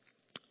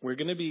We're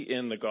going to be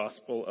in the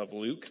Gospel of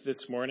Luke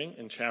this morning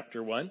in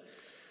chapter 1.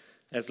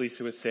 As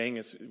Lisa was saying,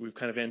 as we've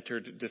kind of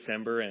entered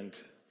December and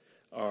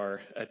are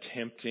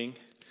attempting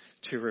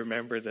to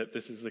remember that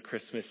this is the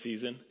Christmas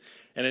season.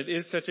 And it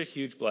is such a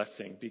huge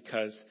blessing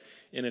because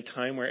in a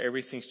time where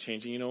everything's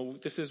changing,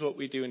 this is what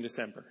we do in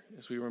December,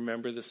 is we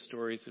remember the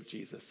stories of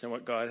Jesus and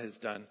what God has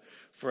done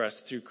for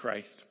us through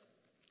Christ.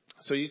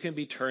 So you can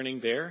be turning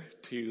there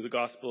to the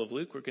Gospel of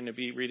Luke. We're going to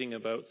be reading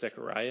about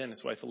Zechariah and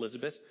his wife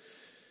Elizabeth.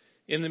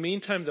 In the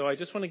meantime, though, I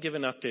just want to give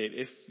an update.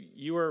 If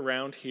you were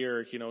around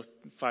here,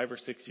 5 or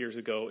 6 years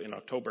ago in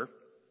October,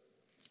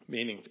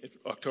 meaning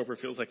October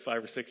feels like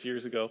 5 or 6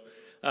 years ago,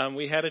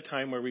 we had a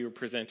time where we were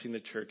presenting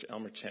the church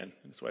Elmer Chen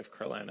and his wife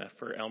Carlana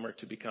for Elmer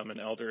to become an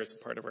elder as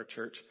a part of our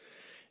church.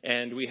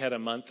 And we had a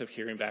month of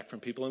hearing back from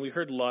people, and we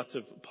heard lots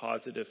of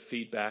positive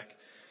feedback.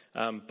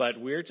 But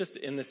we're just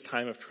in this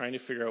time of trying to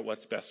figure out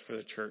what's best for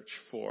the church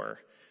for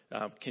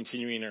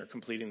continuing or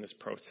completing this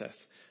process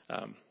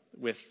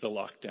with the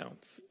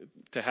lockdowns.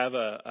 To have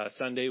a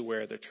Sunday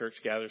where the church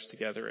gathers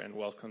together and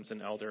welcomes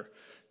an elder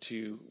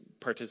to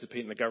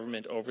participate in the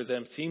government over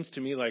them seems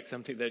to me like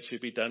something that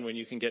should be done when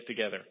you can get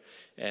together.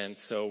 And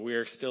so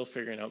we're still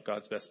figuring out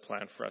God's best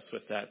plan for us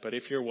with that. But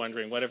if you're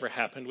wondering whatever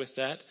happened with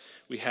that,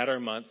 we had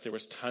our month. There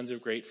was tons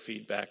of great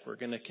feedback. We're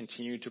going to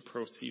continue to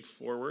proceed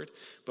forward,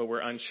 but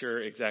we're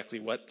unsure exactly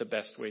what the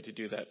best way to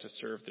do that to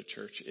serve the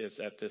church is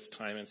at this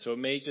time. And so it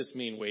may just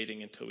mean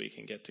waiting until we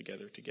can get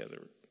together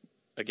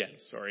again,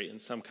 in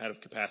some kind of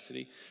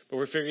capacity. But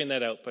we're figuring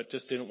that out, but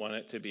just didn't want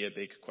it to be a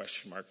big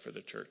question mark for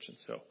the church. And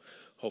so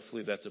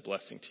hopefully that's a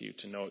blessing to you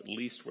to know at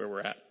least where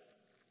we're at.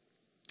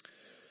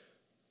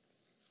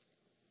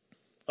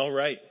 All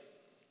right.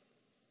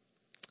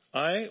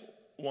 I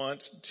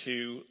want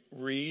to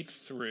read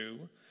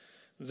through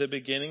the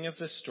beginning of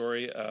the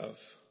story of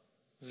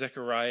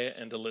Zechariah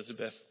and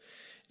Elizabeth.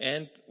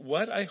 And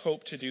what I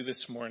hope to do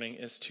this morning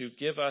is to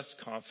give us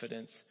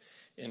confidence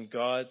in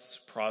God's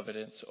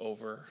providence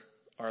over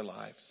our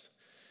lives.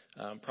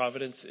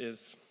 Providence is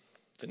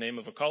the name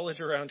of a college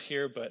around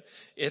here, but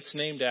it's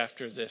named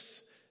after this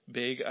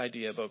big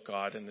idea about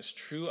God and this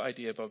true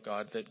idea about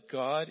God, that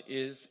God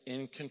is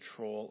in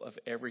control of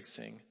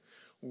everything,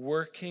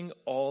 working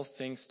all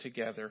things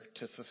together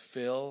to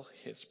fulfill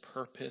his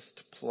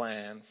purposed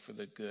plan for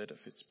the good of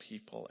his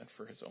people and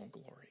for his own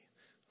glory.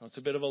 Well, it's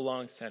a bit of a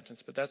long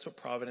sentence, but that's what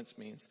providence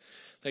means.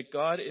 That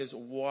God is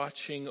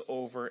watching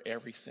over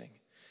everything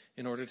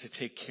in order to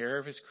take care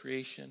of his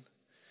creation,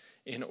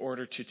 in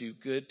order to do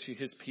good to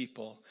his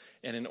people,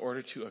 and in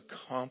order to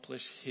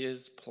accomplish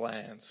his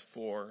plans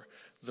for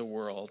the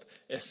world,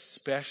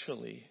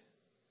 especially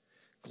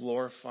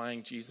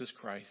glorifying Jesus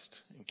Christ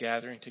and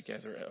gathering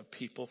together a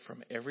people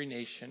from every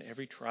nation,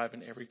 every tribe,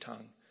 and every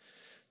tongue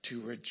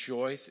to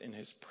rejoice in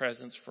his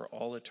presence for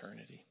all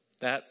eternity.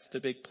 That's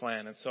the big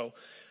plan. And so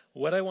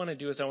what I want to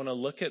do is I want to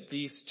look at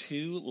these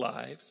two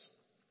lives,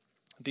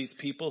 these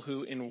people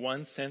who in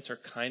one sense are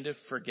kind of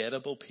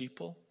forgettable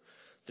people.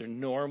 They're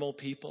normal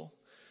people.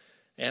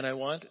 And I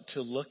want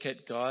to look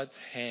at God's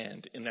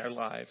hand in their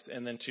lives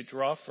and then to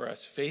draw for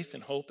us faith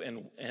and hope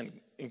and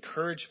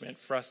encouragement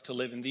for us to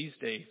live in these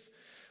days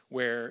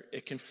where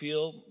it can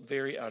feel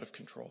very out of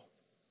control.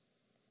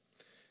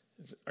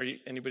 Are you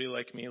anybody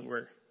like me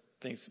where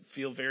things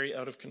feel very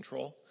out of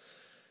control?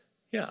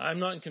 Yeah, I'm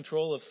not in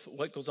control of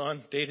what goes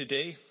on day to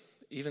day.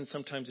 Even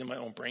sometimes in my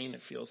own brain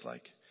it feels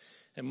like.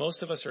 And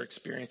most of us are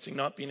experiencing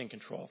not being in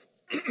control.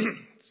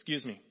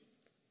 Excuse me.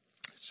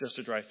 It's just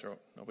a dry throat.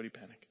 Nobody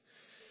panic.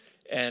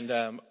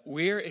 And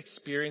we're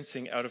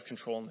experiencing out of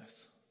controlness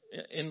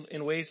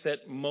in ways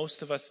that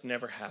most of us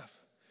never have.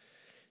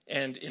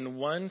 And in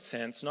one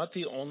sense, not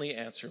the only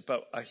answer,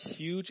 but a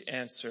huge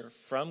answer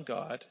from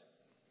God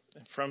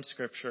and from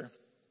Scripture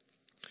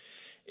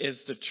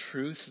is the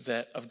truth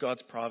of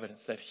God's providence,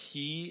 that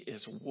he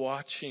is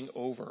watching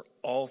over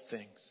all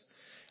things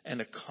and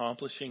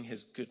accomplishing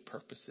his good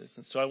purposes.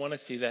 And so I want to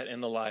see that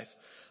in the life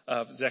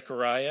of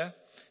Zechariah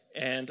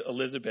and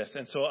Elizabeth.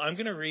 And so I'm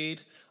going to read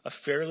a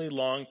fairly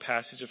long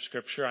passage of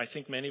Scripture. I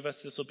think many of us,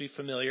 this will be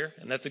familiar,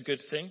 and that's a good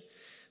thing.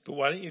 But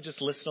why don't you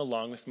just listen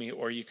along with me,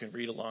 or you can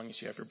read along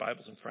as you have your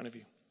Bibles in front of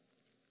you.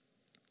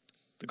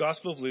 The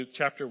Gospel of Luke,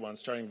 chapter 1,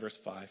 starting verse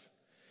 5.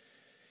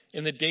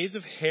 In the days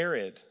of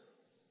Herod,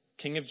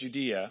 king of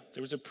Judea,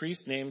 there was a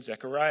priest named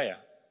Zechariah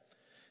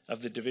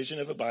of the division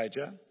of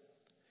Abijah.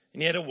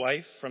 And he had a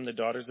wife from the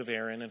daughters of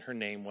Aaron, and her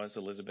name was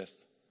Elizabeth.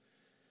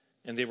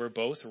 And they were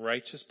both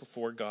righteous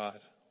before God,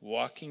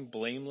 walking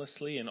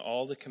blamelessly in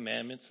all the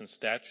commandments and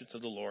statutes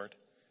of the Lord.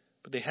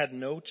 But they had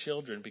no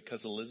children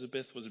because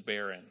Elizabeth was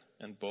barren,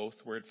 and both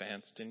were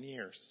advanced in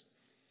years.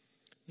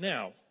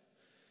 Now,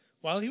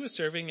 while he was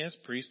serving as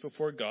priest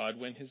before God,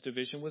 when his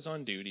division was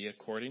on duty,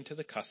 according to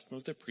the custom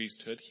of the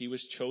priesthood, he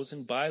was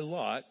chosen by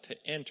lot to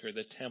enter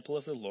the temple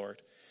of the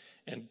Lord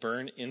and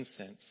burn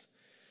incense.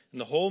 And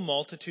the whole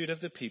multitude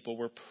of the people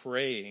were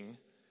praying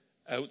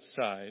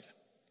outside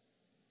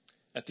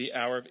at the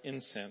hour of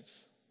incense.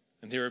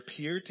 And there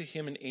appeared to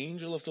him an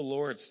angel of the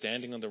Lord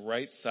standing on the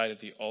right side of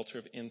the altar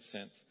of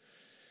incense.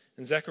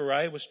 And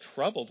Zechariah was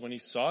troubled when he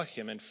saw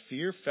him, and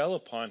fear fell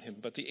upon him.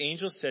 But the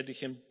angel said to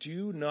him,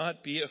 "Do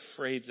not be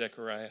afraid,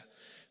 Zechariah,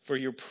 for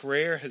your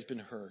prayer has been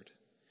heard.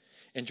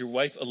 And your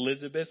wife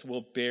Elizabeth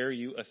will bear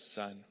you a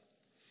son,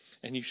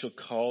 and you shall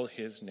call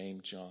his name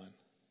John.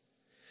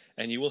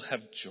 And you will have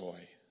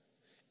joy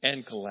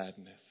and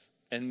gladness,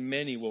 and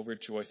many will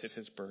rejoice at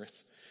his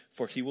birth,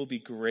 for he will be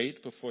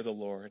great before the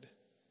Lord.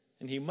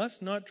 And he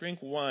must not drink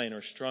wine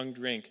or strong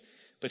drink,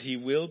 but he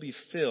will be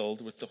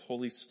filled with the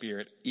Holy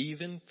Spirit,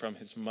 even from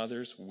his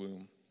mother's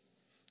womb.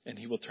 And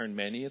he will turn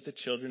many of the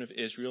children of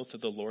Israel to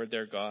the Lord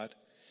their God.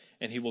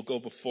 And he will go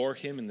before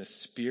him in the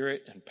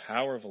spirit and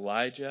power of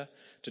Elijah,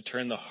 to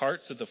turn the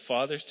hearts of the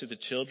fathers to the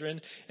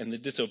children, and the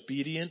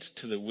disobedient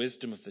to the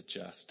wisdom of the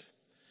just,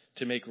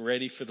 to make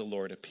ready for the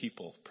Lord a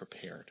people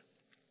prepared."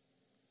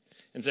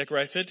 And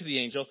Zechariah said to the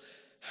angel,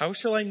 "How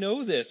shall I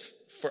know this?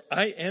 For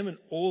I am an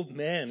old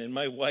man, and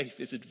my wife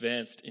is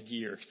advanced in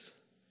years."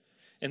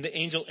 And the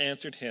angel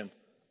answered him,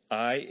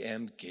 "I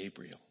am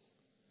Gabriel.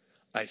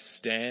 I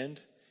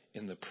stand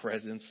in the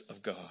presence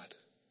of God.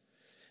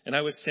 And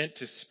I was sent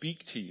to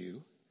speak to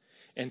you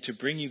and to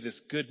bring you this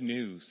good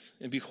news.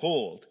 And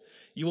behold,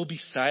 you will be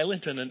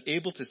silent and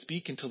unable to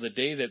speak until the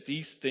day that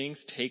these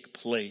things take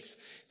place,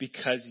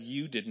 because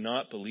you did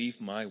not believe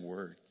my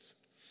words,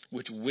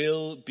 which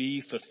will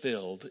be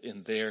fulfilled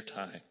in their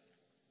time."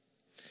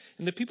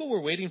 And the people were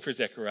waiting for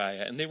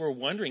Zechariah, and they were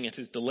wondering at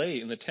his delay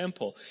in the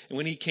temple. And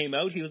when he came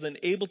out, he was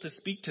unable to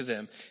speak to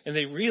them. And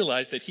they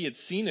realized that he had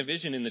seen a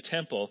vision in the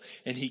temple,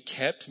 and he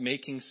kept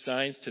making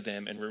signs to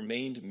them and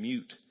remained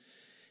mute.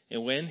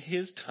 And when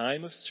his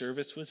time of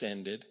service was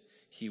ended,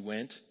 he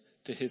went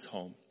to his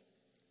home.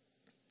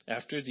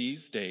 After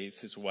these days,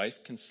 his wife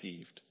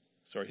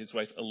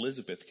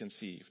Elizabeth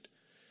conceived.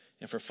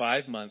 And for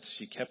 5 months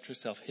she kept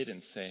herself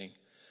hidden, saying,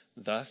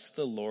 "Thus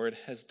the Lord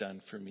has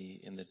done for me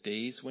in the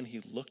days when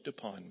he looked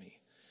upon me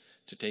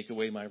to take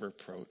away my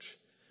reproach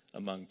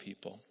among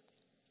people."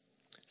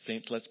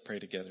 Saints, let's pray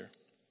together.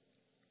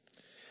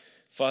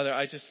 Father,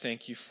 I just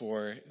thank you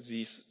for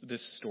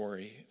this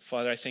story.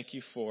 Father, I thank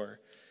you for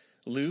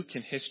Luke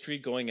and history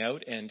going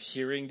out and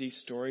hearing these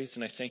stories.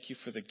 And I thank you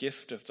for the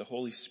gift of the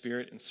Holy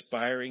Spirit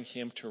inspiring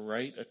him to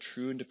write a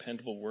true and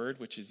dependable word,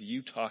 which is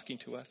you talking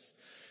to us,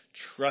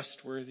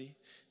 trustworthy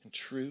and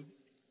true.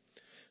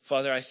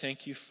 Father, I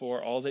thank you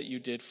for all that you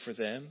did for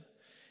them.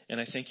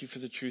 And I thank you for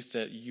the truth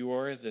that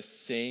you're the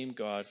same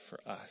God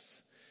for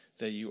us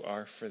that you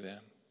are for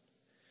them.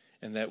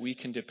 And that we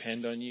can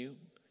depend on you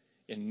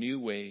in new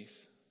ways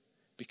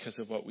because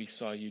of what we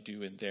saw you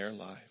do in their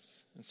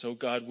lives. And so,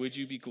 God, would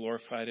you be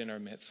glorified in our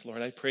midst?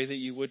 Lord, I pray that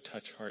you would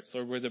touch hearts.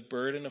 Lord, where the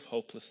burden of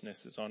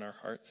hopelessness is on our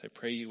hearts, I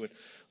pray you would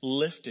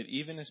lift it,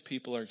 even as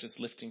people are just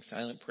lifting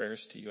silent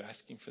prayers to you,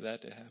 asking for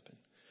that to happen.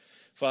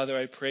 Father,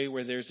 I pray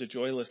where there's a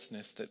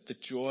joylessness, that the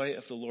joy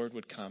of the Lord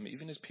would come,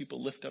 even as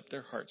people lift up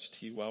their hearts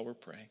to you while we're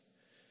praying.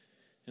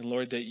 And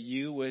Lord, that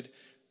you would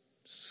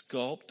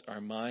sculpt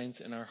our minds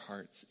and our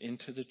hearts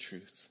into the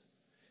truth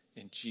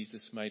in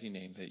Jesus' mighty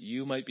name, that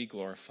you might be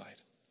glorified.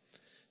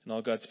 And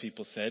all God's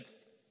people said,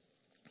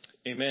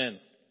 Amen.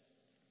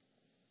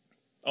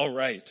 All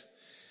right.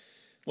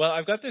 Well,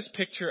 I've got this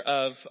picture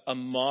of a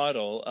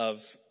model of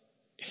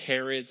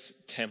Herod's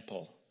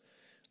temple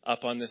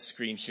up on the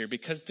screen here,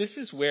 because this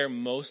is where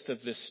most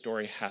of this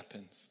story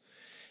happens.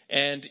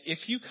 And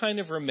if you kind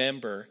of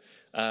remember,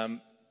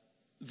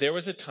 there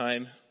was a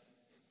time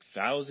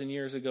 1,000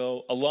 years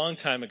ago, a long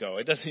time ago.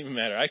 It doesn't even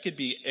matter. I could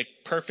be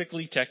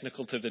perfectly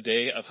technical to the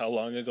day of how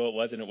long ago it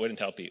was, and it wouldn't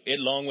help you. It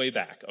long way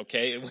back,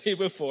 okay? Way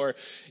before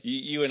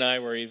you and I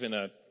were even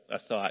a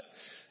thought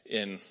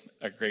in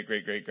a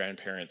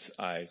great-great-great-grandparents'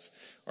 eyes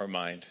or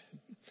mind.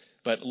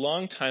 But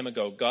long time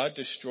ago, God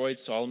destroyed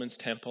Solomon's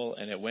temple,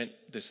 and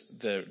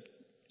the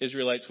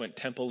Israelites went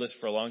templeless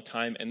for a long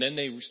time, and then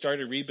they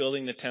started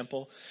rebuilding the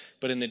temple.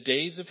 But in the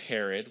days of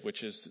Herod,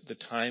 which is the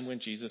time when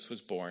Jesus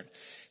was born,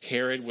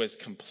 Herod was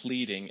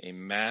completing a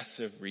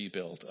massive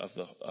rebuild of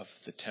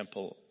the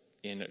temple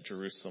in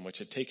Jerusalem, which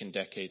had taken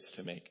decades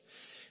to make.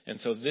 And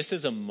so this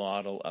is a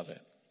model of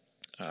it.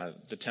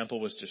 The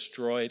temple was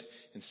destroyed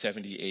in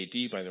 70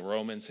 AD by the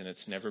Romans, and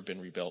it's never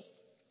been rebuilt.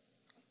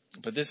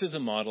 But this is a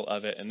model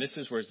of it, and this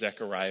is where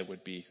Zechariah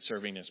would be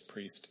serving as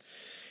priest.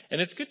 And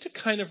it's good to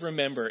kind of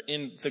remember,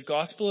 in the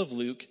Gospel of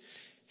Luke,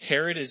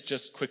 Herod is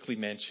just quickly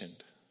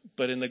mentioned.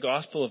 But in the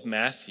Gospel of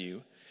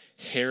Matthew,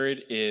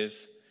 Herod is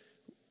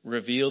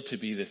revealed to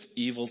be this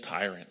evil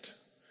tyrant.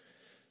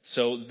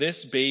 So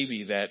this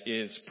baby that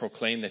is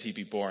proclaimed that he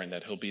be born,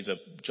 that he'll be the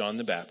John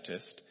the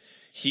Baptist,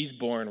 he's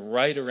born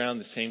right around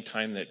the same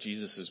time that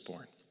Jesus is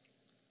born.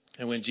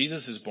 And when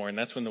Jesus is born,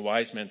 that's when the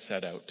wise men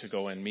set out to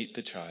go and meet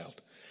the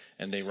child.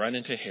 And they run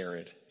into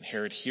Herod. And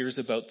Herod hears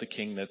about the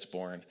king that's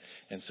born.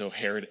 And so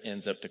Herod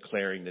ends up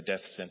declaring the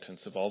death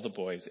sentence of all the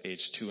boys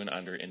aged 2 and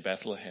under in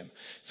Bethlehem.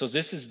 So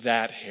this is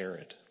that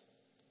Herod.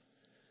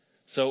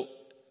 So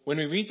when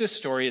we read this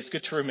story, it's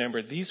good to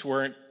remember these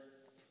weren't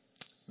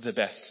the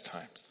best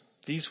times.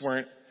 These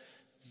weren't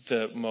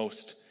the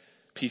most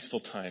peaceful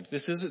times.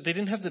 They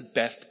didn't have the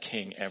best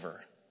king ever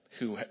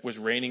who was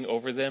reigning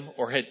over them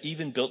or had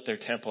even built their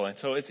temple. And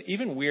so it's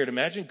even weird.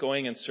 Imagine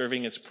going and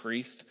serving as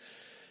priest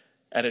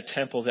at a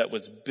temple that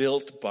was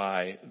built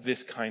by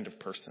this kind of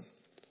person,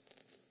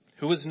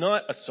 who was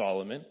not a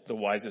Solomon, the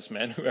wisest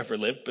man who ever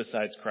lived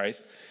besides Christ,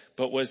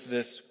 but was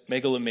this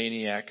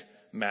megalomaniac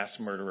mass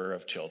murderer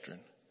of children.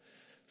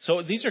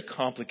 So these are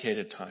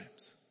complicated times.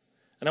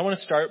 And I want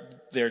to start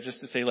there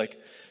just to say,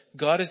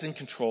 God is in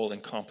control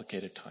in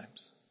complicated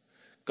times.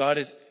 God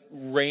is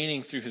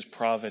reigning through his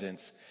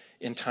providence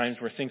in times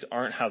where things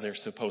aren't how they're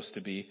supposed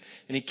to be.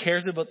 And he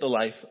cares about the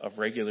life of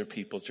regular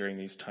people during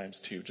these times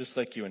too, just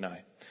like you and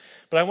I.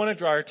 But I want to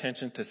draw our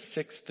attention to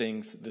 6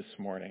 things this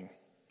morning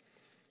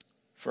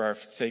for our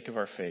sake of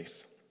our faith.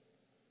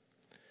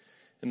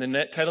 And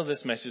the title of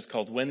this message is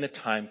called When the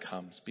Time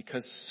Comes,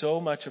 because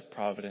so much of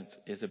providence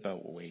is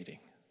about waiting.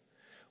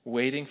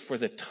 Waiting for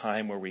the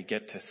time where we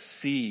get to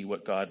see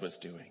what God was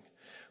doing.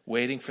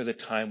 Waiting for the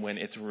time when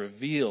it's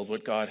revealed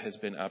what God has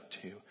been up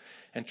to.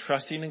 And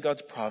trusting in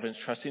God's providence,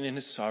 trusting in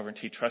his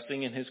sovereignty,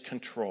 trusting in his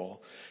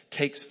control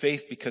takes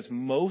faith, because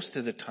most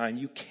of the time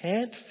you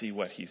can't see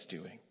what he's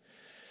doing.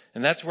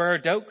 And that's where our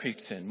doubt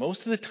creeps in.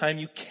 Most of the time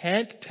you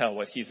can't tell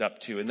what he's up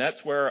to, and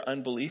that's where our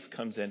unbelief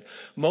comes in.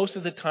 Most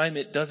of the time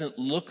it doesn't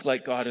look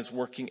like God is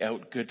working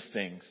out good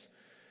things.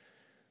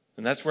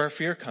 And that's where our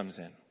fear comes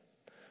in.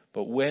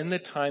 But when the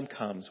time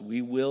comes,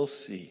 we will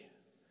see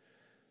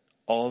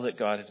all that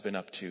God has been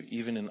up to,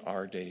 even in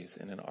our days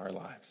and in our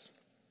lives.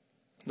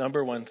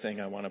 Number one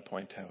thing I want to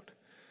point out.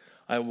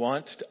 I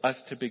want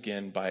us to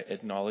begin by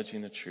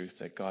acknowledging the truth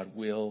that God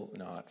will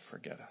not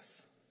forget us.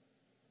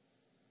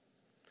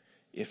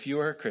 If you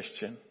are a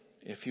Christian,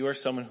 if you are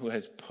someone who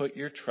has put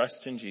your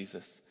trust in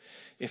Jesus,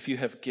 if you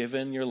have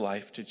given your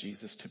life to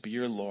Jesus to be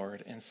your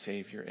Lord and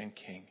Savior and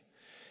King,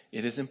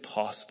 it is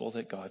impossible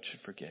that God should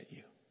forget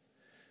you.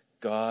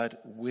 God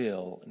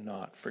will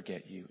not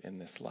forget you in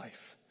this life.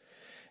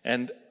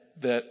 And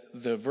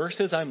the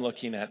verses I'm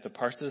looking at, the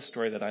parts of the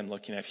story that I'm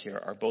looking at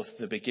here, are both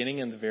the beginning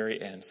and the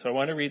very end. So I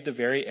want to read the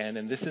very end,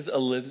 and this is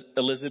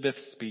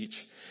Elizabeth's speech.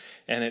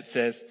 And it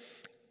says,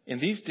 "In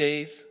these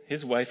days,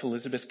 his wife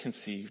Elizabeth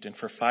conceived, and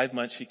for 5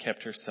 months she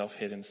kept herself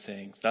hidden,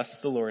 saying, 'Thus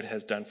the Lord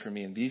has done for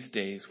me in these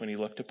days when he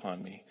looked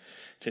upon me,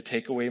 to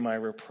take away my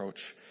reproach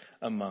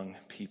among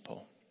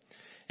people.'"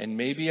 And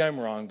maybe I'm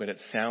wrong, but it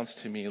sounds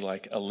to me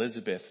like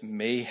Elizabeth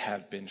may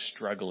have been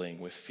struggling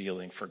with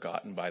feeling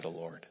forgotten by the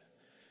Lord.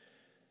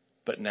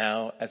 But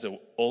now, as an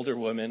older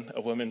woman,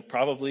 a woman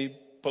probably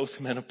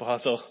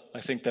postmenopausal,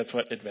 I think that's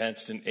what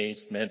advanced in age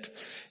meant.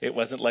 It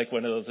wasn't like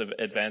one of those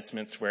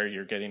advancements where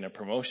you're getting a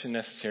promotion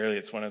necessarily.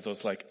 It's one of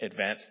those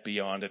advanced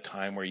beyond a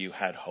time where you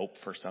had hope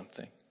for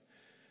something.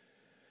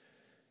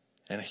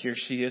 And here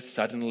she is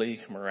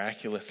suddenly,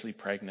 miraculously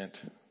pregnant.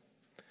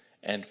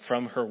 And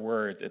from her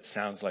words, it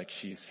sounds like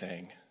she's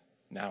saying,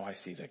 now I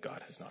see that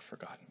God has not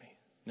forgotten me.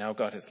 Now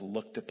God has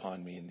looked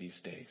upon me in these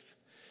days.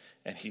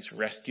 And he's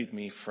rescued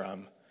me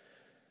from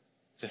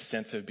the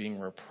sense of being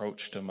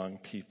reproached among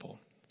people.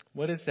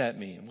 What does that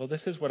mean? Well,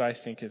 this is what I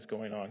think is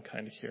going on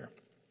kind of here.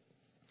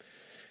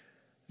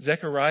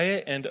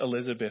 Zechariah and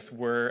Elizabeth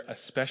were a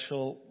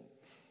special,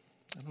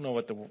 I don't know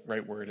what the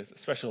right word is, a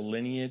special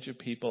lineage of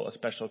people, a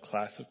special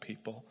class of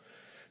people.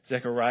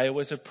 Zechariah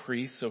was a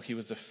priest, so he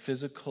was a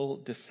physical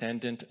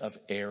descendant of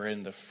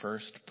Aaron, the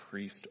first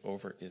priest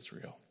over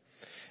Israel.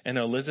 And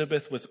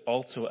Elizabeth was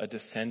also a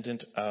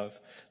descendant of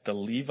the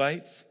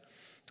Levites,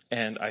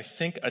 and I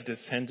think a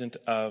descendant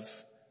of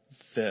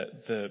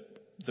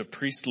the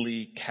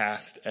priestly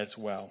caste as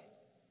well.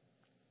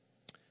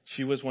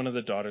 She was one of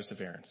the daughters of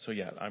Aaron. So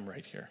yeah, I'm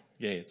right here.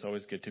 Yay, it's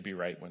always good to be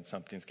right when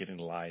something's getting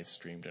live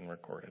streamed and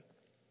recorded.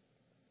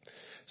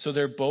 So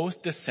they're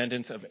both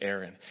descendants of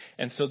Aaron.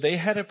 And so they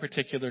had a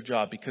particular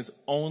job, because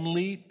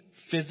only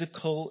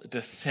physical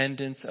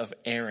descendants of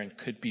Aaron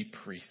could be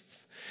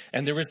priests.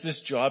 And there was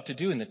this job to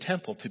do in the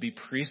temple, to be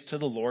priest to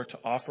the Lord, to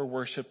offer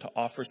worship, to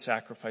offer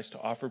sacrifice, to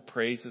offer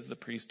praise as the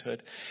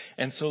priesthood.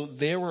 And so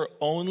there were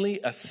only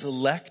a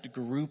select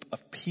group of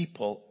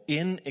people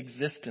in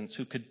existence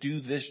who could do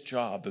this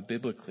job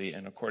biblically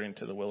and according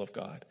to the will of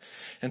God.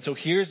 And so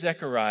here's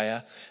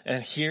Zechariah,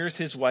 and here's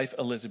his wife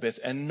Elizabeth.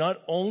 And not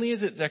only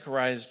is it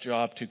Zechariah's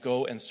job to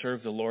go and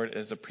serve the Lord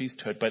as a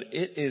priesthood, but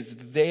it is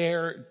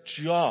their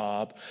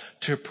job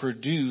to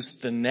produce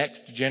the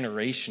next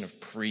generation of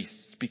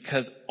priests,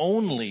 because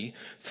only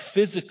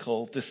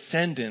physical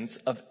descendants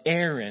of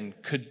Aaron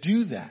could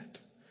do that.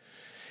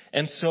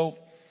 And so,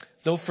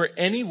 though for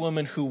any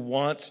woman who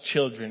wants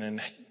children and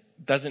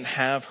doesn't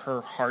have her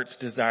heart's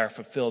desire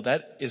fulfilled,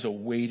 that is a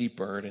weighty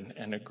burden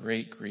and a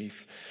great grief.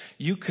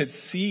 You could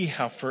see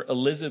how for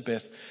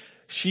Elizabeth,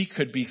 she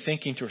could be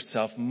thinking to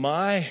herself,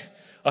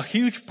 a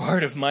huge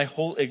part of my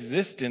whole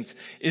existence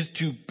is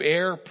to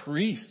bear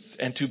priests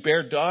and to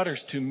bear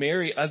daughters, to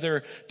marry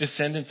other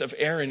descendants of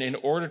Aaron in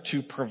order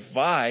to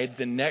provide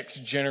the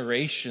next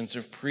generations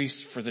of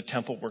priests for the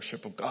temple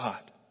worship of God.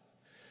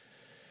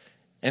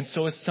 And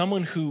so as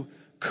someone who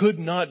could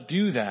not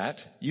do that,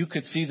 you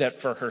could see that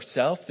for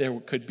herself there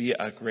could be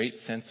a great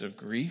sense of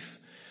grief.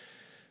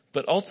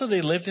 But also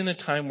they lived in a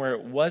time where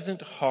it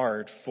wasn't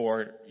hard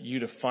for you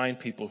to find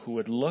people who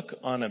would look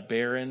on a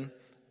barren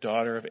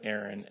daughter of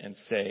Aaron and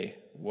say,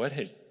 what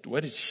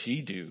did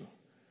she do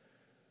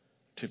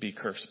to be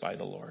cursed by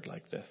the Lord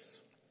like this?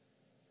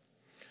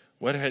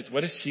 What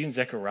has she and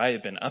Zechariah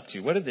been up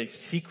to? What are they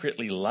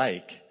secretly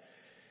like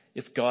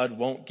if God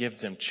won't give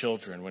them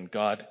children when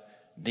God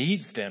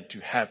needs them to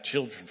have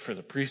children for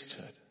the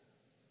priesthood?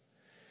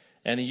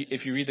 And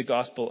if you read the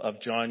Gospel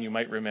of John, you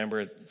might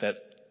remember that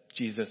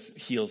Jesus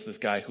heals this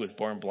guy who was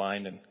born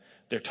blind, and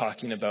they're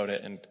talking about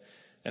it,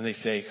 and they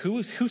say,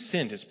 who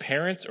sinned, his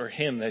parents or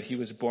him, that he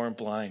was born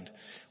blind?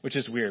 Which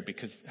is weird,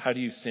 because how do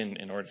you sin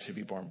in order to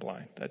be born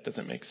blind? That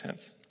doesn't make sense.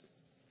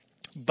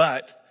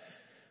 But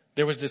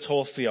there was this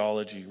whole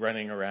theology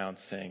running around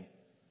saying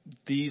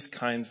these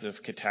kinds of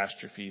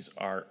catastrophes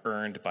are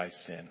earned by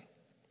sin.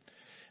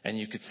 And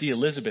you could see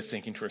Elizabeth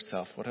thinking to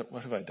herself, what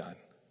have I done?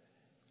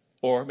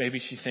 Or maybe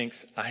she thinks,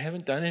 I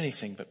haven't done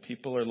anything, but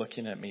people are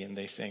looking at me and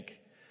they think,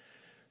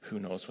 who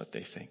knows what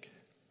they think?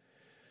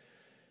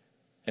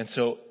 And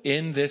so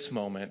in this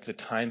moment, the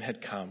time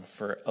had come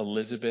for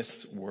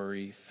Elizabeth's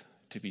worries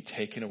to be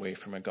taken away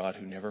from a God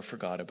who never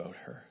forgot about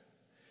her.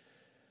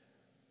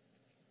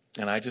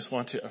 And I just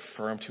want to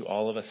affirm to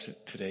all of us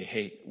today,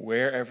 hey,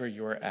 wherever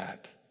you're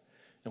at,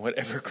 and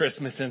whatever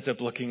Christmas ends up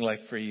looking like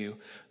for you,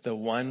 the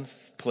one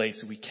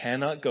place we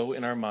cannot go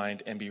in our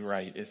mind and be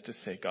right is to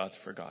say, God's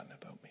forgotten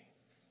about me.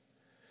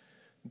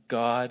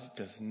 God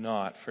does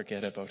not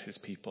forget about his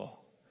people.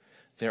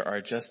 There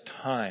are just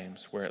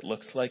times where it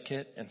looks like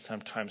it and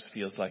sometimes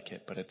feels like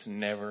it, but it's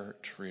never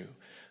true.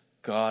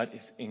 God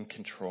is in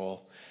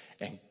control,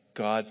 and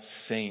God's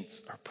saints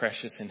are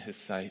precious in his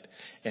sight.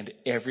 And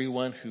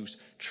everyone who's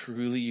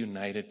truly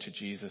united to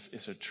Jesus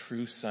is a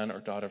true son or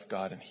daughter of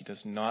God, and he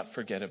does not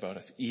forget about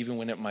us, even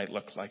when it might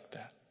look like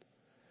that.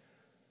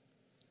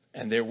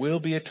 And there will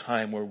be a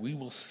time where we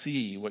will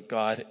see what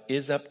God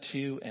is up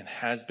to and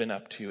has been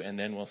up to, and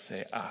then we'll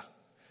say,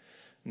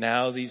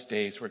 now these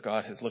days where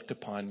God has looked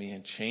upon me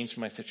and changed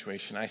my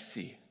situation, I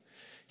see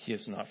he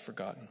has not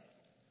forgotten.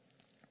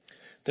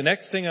 The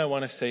next thing I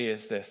want to say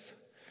is this.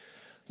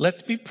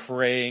 Let's be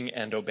praying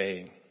and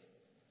obeying.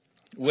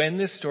 When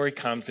this story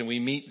comes and we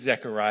meet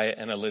Zechariah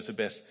and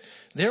Elizabeth,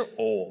 they're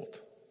old.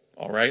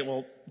 All right?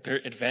 Well,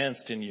 they're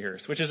advanced in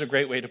years, which is a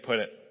great way to put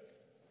it.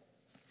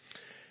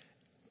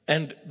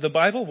 And the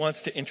Bible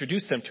wants to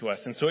introduce them to us.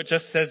 And so it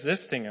just says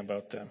this thing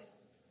about them.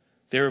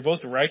 They were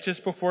both righteous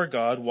before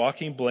God,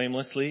 walking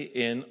blamelessly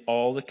in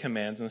all the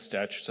commands and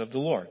statutes of the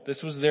Lord.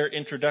 This was their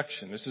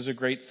introduction. This is a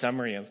great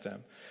summary of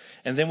them.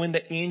 And then when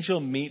the angel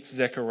meets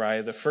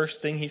Zechariah, the first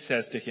thing he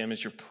says to him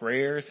is, your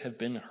prayers have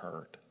been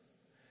heard.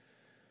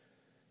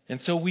 And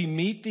so we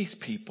meet these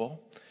people,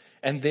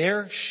 and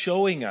they're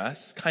showing us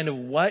kind of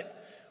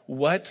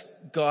what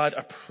God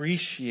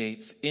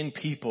appreciates in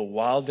people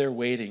while they're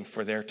waiting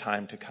for their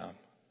time to come.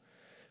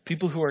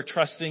 People who are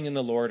trusting in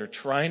the Lord or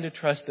trying to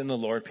trust in the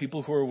Lord,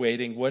 people who are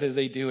waiting, what are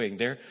they doing?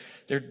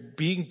 They're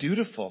being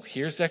dutiful.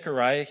 Here's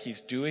Zechariah.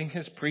 He's doing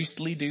his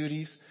priestly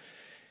duties.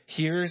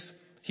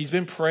 He's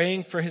been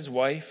praying for his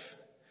wife.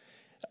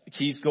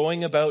 He's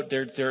going about,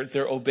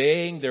 they're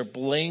obeying, they're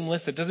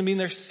blameless. It doesn't mean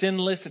they're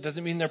sinless. It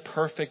doesn't mean they're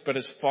perfect. But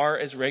as far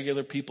as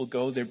regular people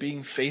go, they're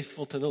being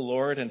faithful to the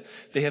Lord. And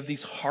they have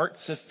these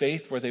hearts of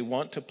faith where they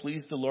want to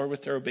please the Lord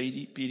with their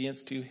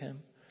obedience to him.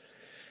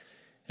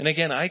 And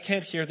again, I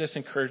can't hear this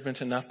encouragement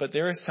enough, but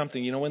there is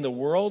something, when the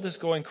world is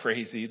going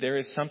crazy, there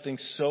is something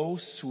so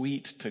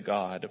sweet to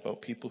God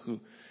about people who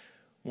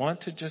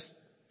want to just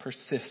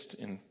persist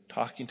in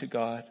talking to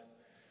God,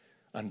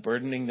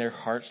 unburdening their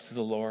hearts to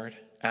the Lord,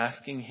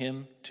 asking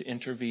him to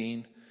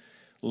intervene,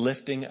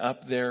 lifting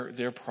up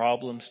their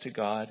problems to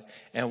God,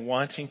 and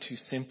wanting to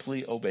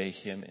simply obey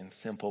him in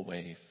simple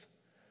ways.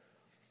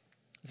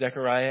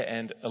 Zechariah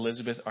and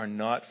Elizabeth are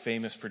not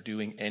famous for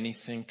doing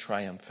anything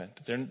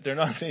triumphant. They're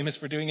not famous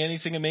for doing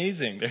anything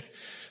amazing.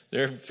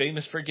 They're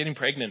famous for getting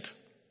pregnant,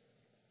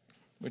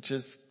 which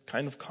is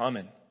kind of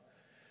common.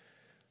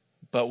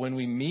 But when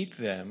we meet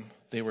them,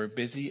 they were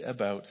busy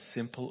about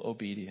simple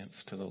obedience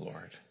to the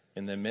Lord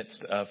in the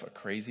midst of a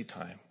crazy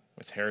time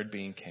with Herod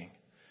being king.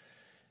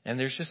 And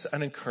there's just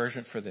an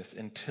encouragement for this.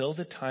 Until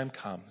the time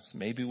comes,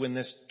 maybe when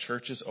this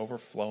church is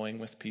overflowing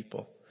with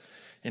people,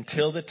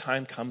 until the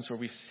time comes where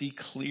we see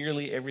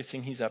clearly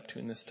everything he's up to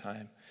in this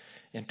time.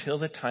 Until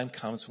the time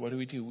comes, what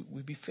do?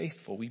 We be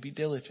faithful. We be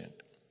diligent.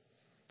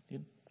 You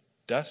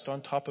dust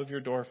on top of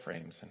your door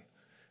frames and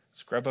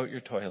scrub out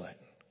your toilet.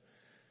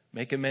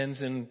 Make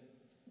amends in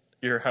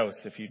your house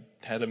if you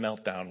had a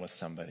meltdown with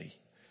somebody.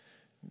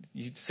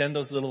 You send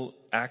those little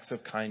acts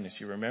of kindness.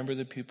 You remember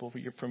the people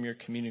from your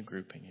community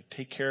group, and you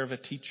take care of a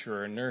teacher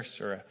or a nurse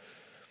or a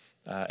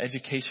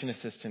education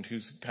assistant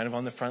who's kind of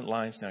on the front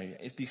lines now.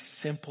 It's these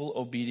simple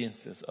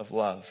obediences of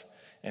love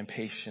and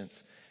patience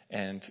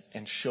and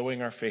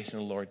showing our faith in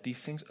the Lord. These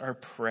things are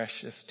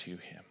precious to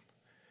him.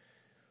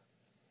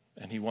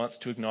 And he wants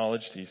to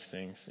acknowledge these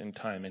things in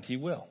time, and he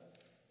will.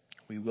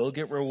 We will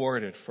get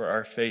rewarded for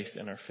our faith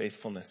and our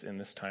faithfulness in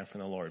this time from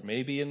the Lord.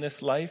 Maybe in this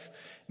life,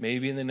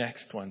 maybe in the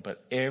next one,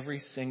 but every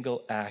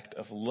single act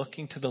of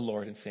looking to the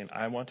Lord and saying,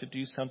 I want to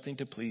do something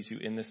to please you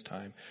in this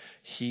time,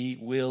 he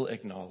will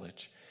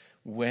acknowledge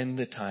when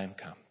the time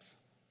comes.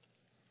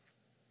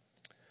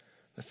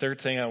 The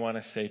third thing I want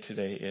to say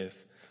today is,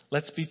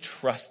 let's be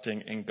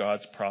trusting in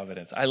God's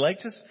providence. I like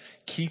just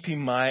keeping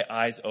my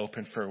eyes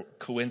open for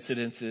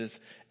coincidences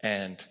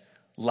and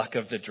luck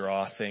of the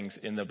draw things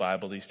in the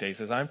Bible these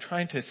days, as I'm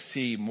trying to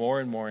see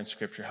more and more in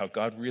Scripture how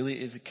God really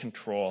is in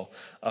control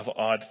of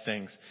odd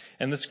things.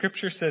 And the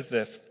Scripture says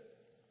this: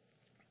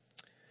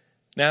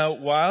 Now,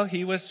 while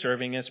he was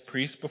serving as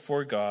priest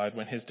before God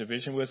when his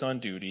division was on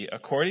duty,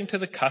 according to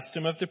the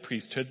custom of the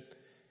priesthood,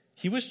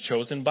 he was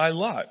chosen by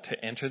lot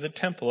to enter the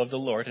temple of the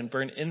Lord and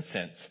burn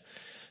incense.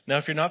 Now,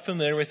 if you're not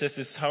familiar with this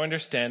is how I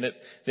understand it.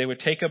 They would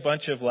take a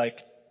bunch of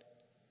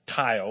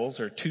tiles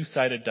or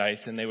two-sided dice,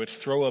 and they would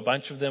throw a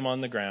bunch of them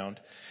on the ground,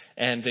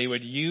 and they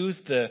would use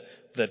the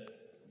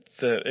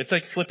it's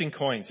like flipping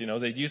coins,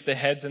 they'd use the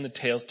heads and the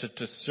tails to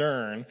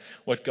discern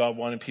what God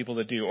wanted people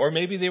to do. Or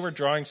maybe they were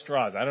drawing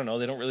straws. I don't know.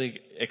 They don't really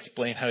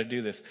explain how to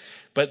do this.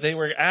 But they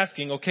were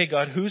asking, okay,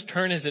 God, whose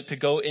turn is it to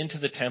go into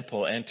the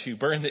temple and to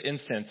burn the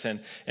incense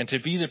and to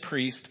be the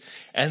priest?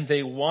 And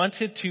they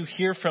wanted to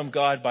hear from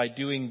God by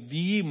doing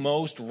the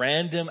most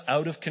random,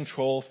 out of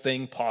control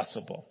thing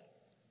possible.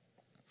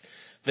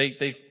 They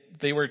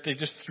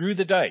just threw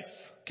the dice.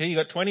 Okay, you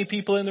got 20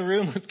 people in the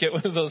room. Let's get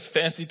one of those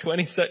fancy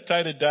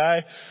 20-sided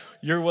die.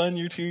 You're 1,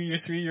 you're 2, you're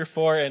 3, you're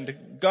 4.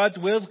 And God's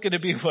will is going to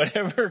be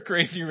whatever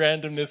crazy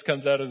randomness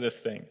comes out of this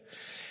thing.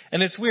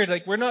 And it's weird.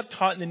 We're not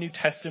taught in the New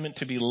Testament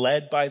to be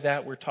led by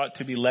that. We're taught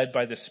to be led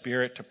by the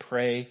Spirit, to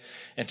pray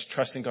and to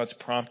trust in God's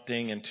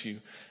prompting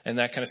and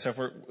that kind of stuff.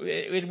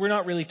 We're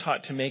not really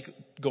taught to make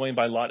going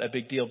by lot a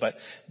big deal. But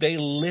they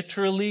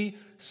literally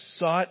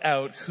sought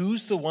out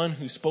who's the one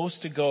who's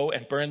supposed to go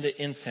and burn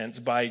the incense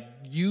by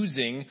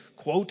using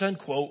quote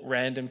unquote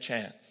random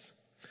chance.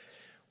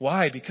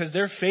 Why? Because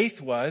their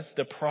faith was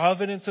the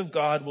providence of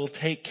God will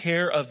take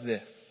care of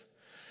this.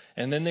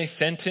 And then they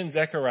sent in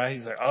Zechariah.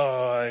 He's like,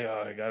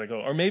 I got to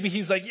go. Or maybe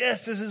he's like, yes,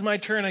 this is my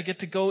turn. I get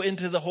to go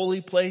into the holy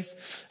place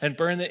and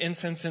burn the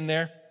incense in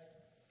there.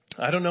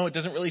 I don't know. It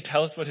doesn't really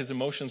tell us what his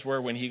emotions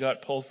were when he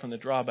got pulled from the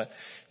draw. But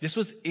this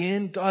was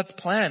in God's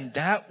plan.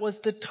 That was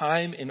the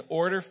time in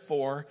order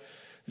for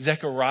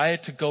Zechariah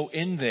to go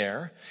in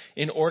there,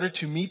 in order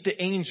to meet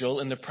the angel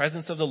in the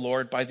presence of the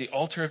Lord by the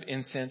altar of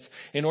incense,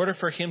 in order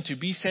for him to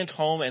be sent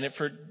home and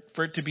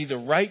for it to be the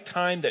right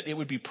time that it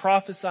would be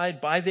prophesied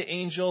by the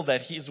angel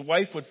that his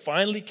wife would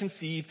finally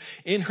conceive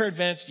in her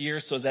advanced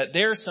years so that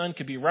their son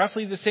could be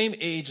roughly the same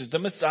age as the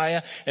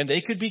Messiah and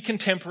they could be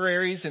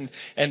contemporaries and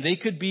they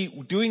could be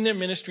doing their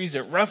ministries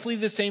at roughly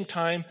the same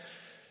time.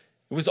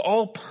 It was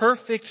all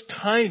perfect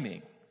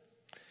timing.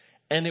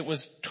 And it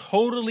was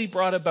totally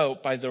brought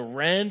about by the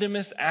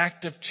randomest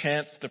act of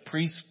chance the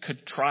priest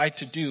could try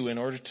to do in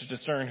order to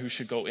discern who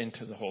should go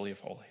into the Holy of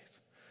Holies.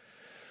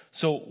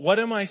 So what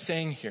am I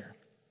saying here?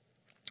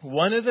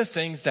 One of the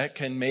things that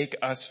can make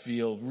us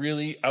feel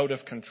really out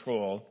of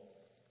control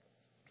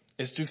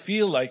is to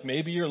feel like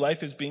maybe your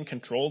life is being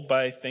controlled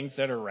by things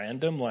that are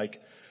random, like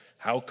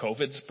how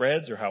COVID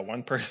spreads or how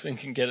one person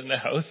can get in the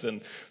house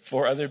and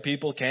 4 other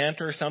people can't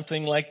or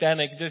something like that.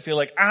 And I can just feel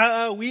like,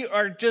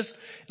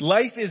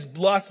 life is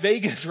Las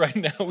Vegas right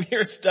now. We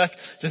are stuck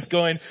just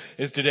going,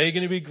 is today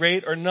going to be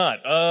great or not?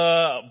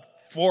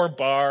 2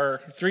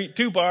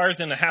 bars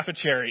and a half a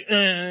cherry.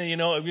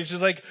 It's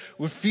just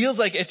it feels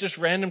like it's just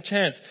random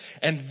chance.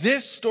 And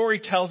this story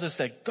tells us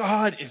that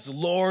God is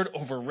Lord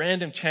over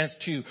random chance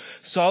too.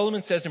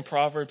 Solomon says in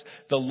Proverbs,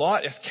 the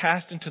lot is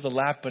cast into the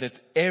lap, but its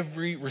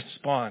every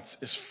response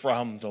is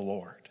from the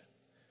Lord.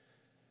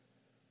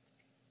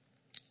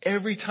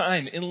 Every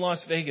time in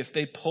Las Vegas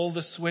they pull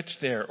the switch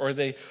there or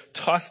they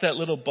toss that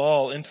little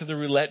ball into the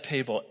roulette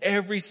table,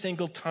 every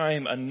single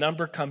time a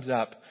number comes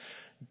up,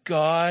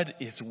 God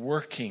is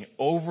working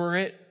over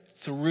it,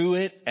 through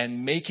it,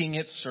 and making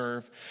it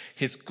serve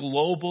his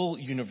global,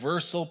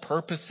 universal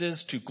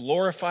purposes to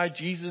glorify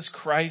Jesus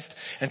Christ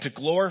and to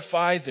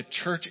glorify the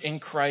church in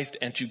Christ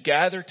and to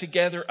gather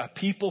together a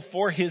people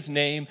for his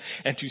name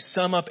and to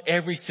sum up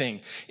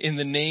everything in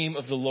the name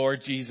of the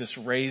Lord Jesus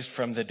raised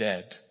from the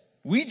dead.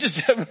 We just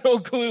have no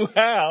clue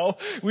how.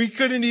 We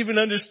couldn't even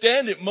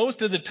understand it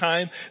most of the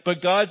time,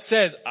 but God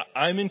says,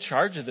 I'm in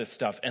charge of this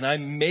stuff and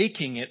I'm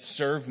making it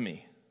serve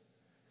me.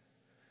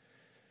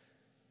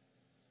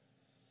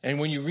 And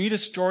when you read a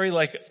story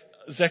like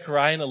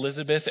Zechariah and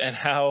Elizabeth and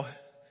how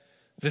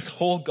this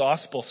whole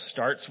gospel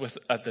starts with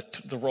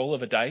the roll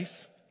of a dice,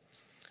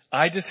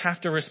 I just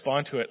have to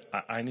respond to it.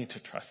 I need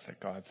to trust that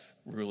God's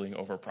ruling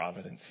over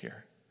providence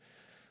here.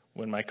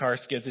 When my car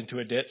skids into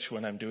a ditch,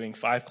 when I'm doing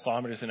 5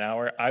 kilometers an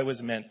hour, I was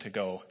meant to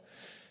go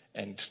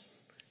and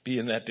be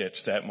in that ditch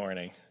that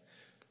morning.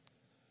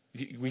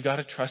 We got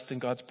to trust in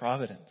God's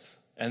providence.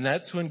 And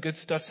that's when good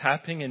stuff's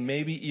happening and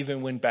maybe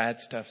even when bad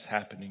stuff's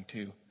happening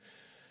too.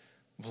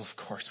 Well,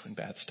 of course, when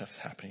bad stuff's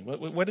happening.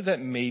 What did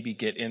that maybe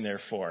get in there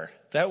for?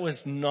 That was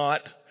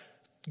not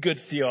good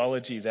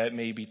theology, that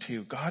maybe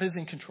too. God is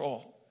in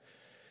control.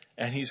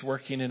 And he's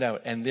working it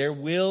out. And there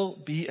will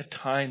be a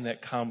time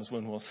that comes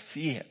when we'll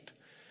see it.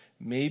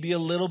 Maybe a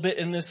little bit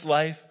in this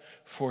life.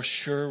 For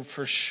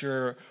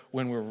sure,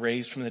 when we're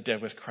raised from the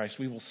dead with Christ,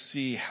 we will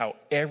see how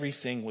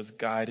everything was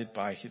guided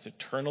by his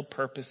eternal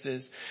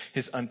purposes,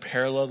 his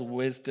unparalleled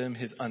wisdom,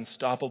 his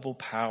unstoppable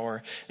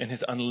power, and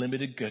his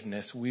unlimited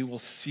goodness. We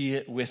will see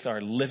it with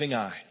our living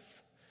eyes.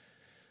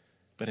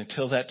 But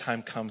until that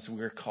time comes,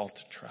 we're called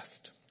to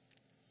trust.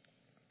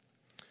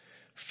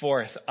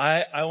 Fourth,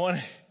 I want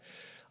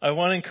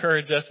to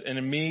encourage us,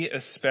 and me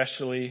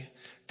especially,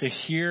 to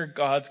hear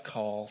God's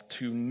call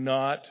to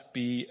not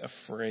be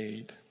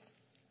afraid.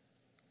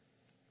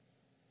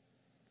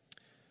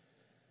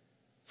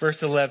 Verse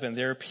 11,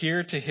 there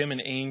appeared to him an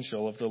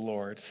angel of the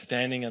Lord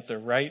standing at the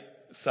right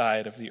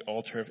side of the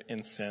altar of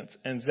incense.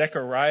 And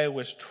Zechariah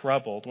was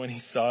troubled when he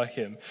saw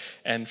him,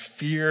 and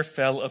fear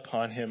fell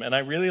upon him. And I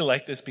really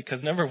like this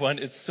because, number one,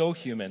 it's so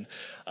human.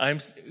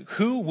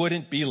 Who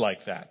wouldn't be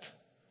like that?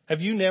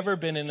 Have you never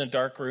been in a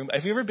dark room?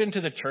 Have you ever been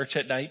to the church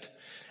at night?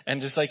 And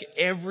just like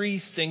every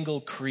single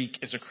creak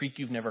is a creak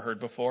you've never heard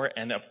before.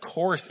 And of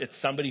course, it's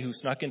somebody who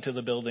snuck into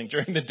the building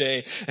during the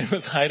day and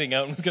was hiding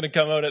out and was going to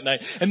come out at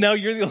night. And now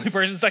you're the only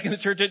person stuck in the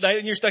church at night,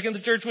 and you're stuck in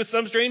the church with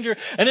some stranger,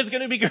 and it's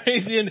going to be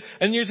crazy.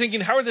 And you're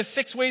thinking, how are the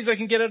 6 ways I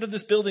can get out of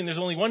this building? There's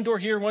only one door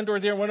here, one door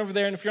there, one over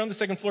there. And if you're on the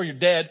second floor, you're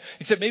dead.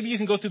 Except maybe you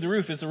can go through the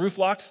roof. Is the roof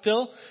locked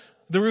still?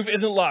 The roof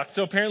isn't locked.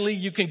 So apparently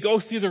you can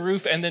go through the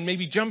roof and then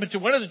maybe jump into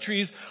one of the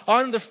trees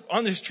on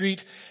the street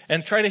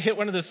and try to hit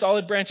one of the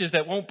solid branches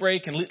that won't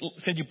break and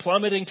send you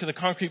plummeting to the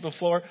concrete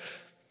floor.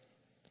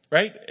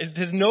 Right?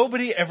 Is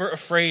nobody ever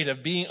afraid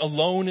of being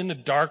alone in a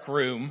dark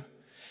room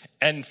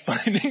and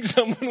finding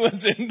someone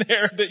was in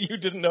there that you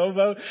didn't know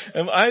about?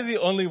 Am I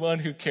the only one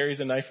who carries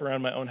a knife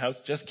around my own house?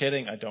 Just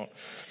kidding. I don't.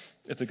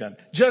 It's a gun.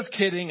 Just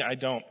kidding. I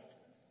don't.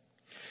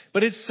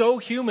 But it's so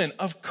human.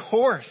 Of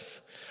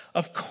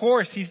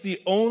course, he's the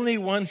only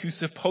one who's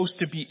supposed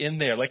to be in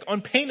there. Like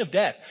on pain of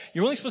death.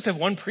 You're only supposed to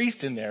have one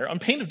priest in there. On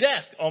pain of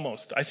death,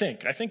 almost, I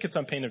think. I think it's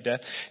on pain of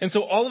death. And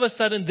so all of a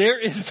sudden, there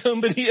is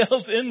somebody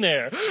else in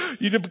there.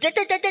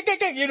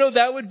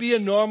 That would be a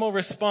normal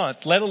response,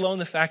 let alone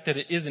the fact that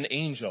it is an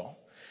angel.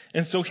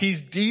 And so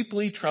he's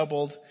deeply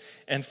troubled,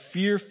 and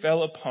fear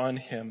fell upon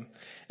him.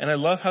 And I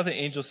love how the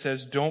angel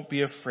says, don't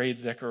be afraid,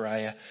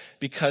 Zechariah,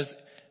 because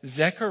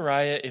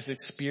Zechariah is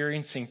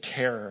experiencing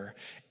terror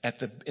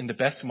in the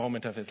best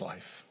moment of his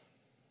life.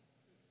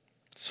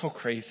 So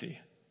crazy.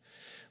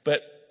 But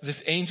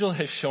this angel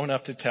has shown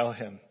up to tell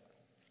him.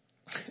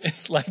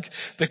 It's like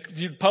the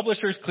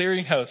Publishers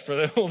Clearinghouse for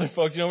the older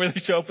folks. Where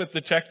they show up with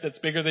the check that's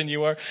bigger than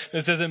you are.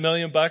 That says $1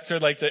 million, or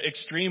like the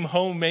extreme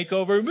home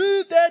makeover.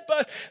 Move that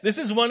bus. This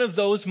is one of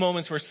those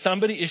moments where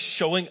somebody is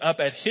showing up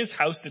at his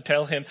house to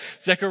tell him,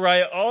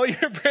 Zechariah, all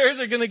your prayers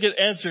are going to get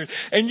answered,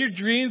 and your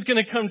dream's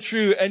going to come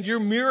true, and your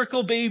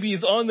miracle baby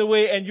is on the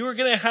way, and you're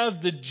going to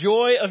have the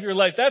joy of your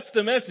life. That's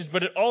the message,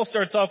 but it all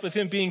starts off with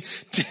him being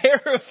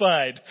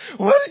terrified.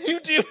 What are you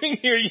doing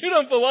here? You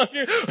don't belong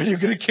here. Are you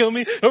going to kill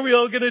me? Are we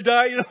all going to die?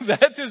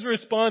 That's his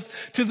response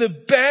to the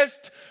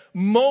best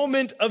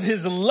moment of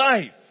his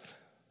life.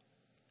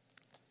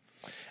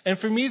 And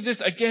for me,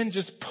 this again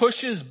just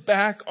pushes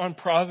back on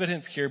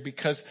providence here,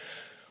 because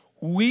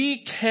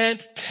we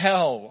can't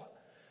tell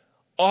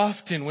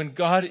often when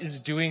God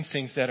is doing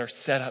things that are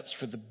setups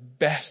for the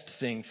best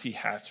things he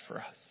has for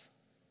us.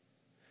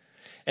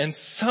 And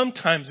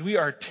sometimes we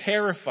are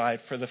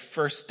terrified for the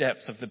first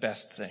steps of the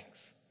best things.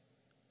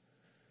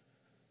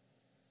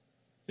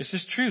 This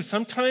is true.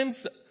 Sometimes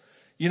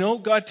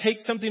God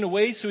takes something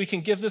away so he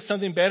can give us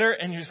something better,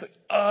 and you're just like,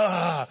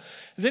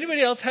 Has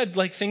anybody else had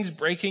like things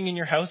breaking in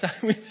your house?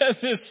 We have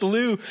this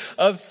slew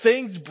of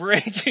things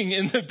breaking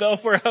in the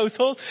Balfour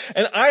household,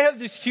 and I have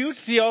this huge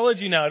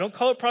theology now. I don't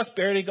call it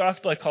prosperity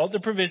gospel. I call it the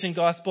provision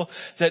gospel,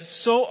 that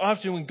so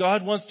often when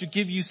God wants to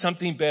give you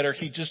something better,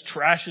 he just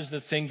trashes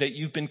the thing that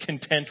you've been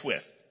content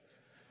with.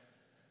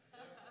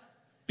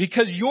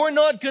 Because you're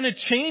not going to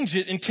change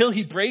it until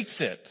he breaks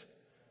it.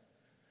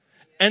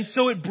 And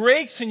so it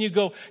breaks, and you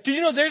go, did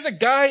you know there's a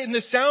guy in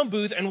the sound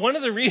booth, and one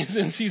of the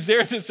reasons he's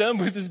there in the sound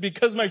booth is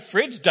because my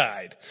fridge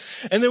died.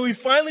 And then we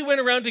finally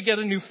went around to get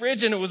a new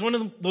fridge, and it was one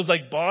of those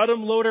like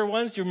bottom loader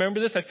ones. Do you remember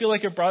this? I feel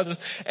like your brother.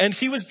 And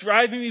he was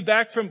driving me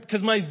back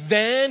because my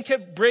van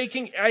kept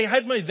breaking. I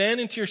had my van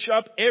into your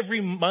shop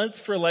every month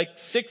for like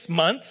 6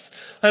 months.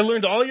 I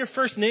learned all your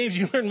first names.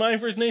 You learned my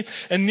first name.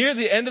 And near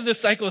the end of the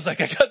cycle, it's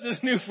like, I got this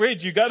new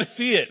fridge. You got to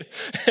see it.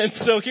 And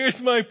so here's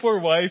my poor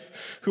wife,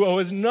 who I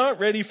was not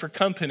ready for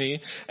company,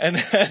 and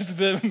has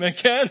the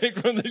mechanic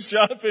from the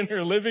shop in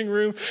her living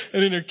room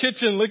and in her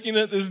kitchen looking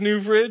at this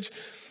new fridge.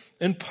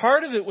 And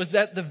part of it was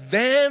that the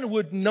van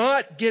would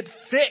not get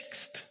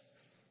fixed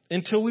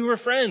until we were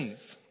friends.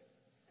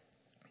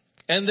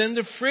 And then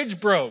the fridge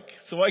broke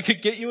so I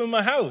could get you in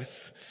my house.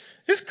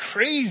 It's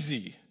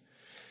crazy.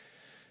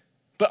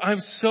 But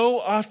I'm so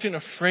often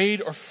afraid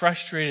or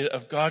frustrated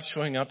of God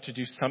showing up to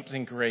do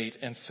something great.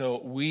 And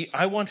so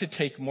I want to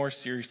take more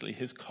seriously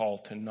his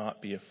call to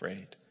not be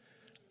afraid.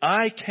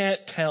 I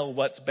can't tell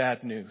what's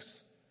bad news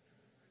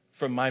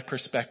from my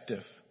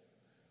perspective.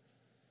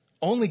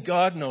 Only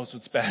God knows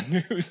what's bad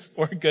news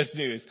or good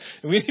news.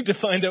 And we need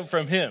to find out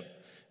from him.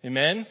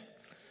 Amen?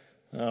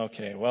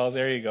 Okay, well,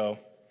 there you go.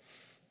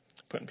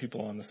 Putting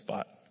people on the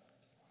spot.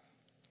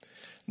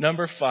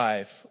 Number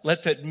 5,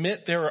 let's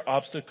admit there are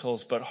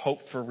obstacles, but hope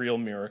for real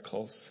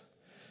miracles.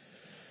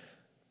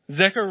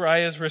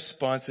 Zechariah's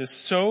response is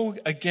so,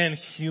 again,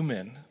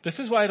 human. This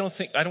is why I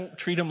don't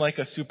treat him like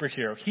a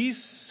superhero. He's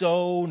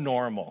so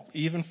normal,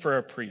 even for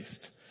a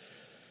priest.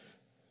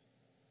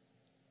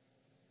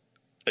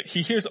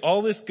 He hears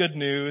all this good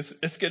news.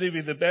 It's going to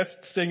be the best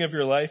thing of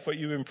your life, what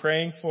you've been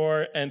praying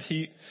for. And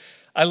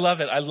I love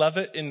it. I love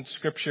it in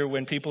Scripture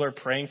when people are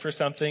praying for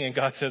something and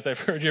God says, I've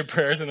heard your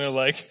prayers. And they're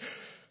like,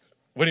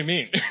 what do you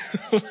mean?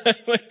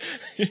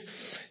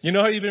 You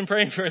know how you've been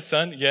praying for a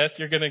son? Yes,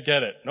 you're going to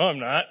get it. No, I'm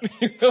not.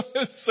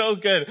 It's so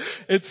good.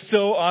 It's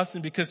so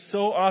awesome because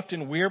so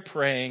often we're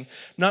praying,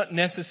 not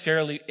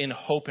necessarily in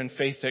hope and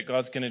faith that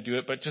God's going to do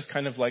it, but just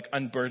kind of like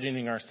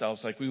unburdening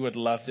ourselves. Like we would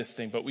love this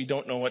thing, but we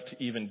don't know what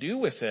to even do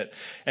with it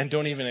and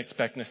don't even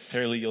expect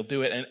necessarily you'll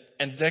do it.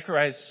 And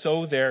Zechariah is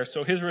so there.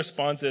 So his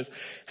response is,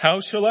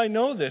 how shall I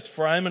know this?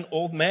 For I'm an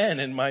old man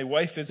and my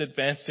wife is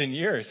advanced in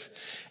years.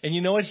 And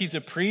you know what? He's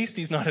a priest.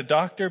 He's not a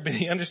doctor, but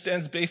he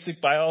understands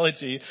basic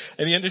biology.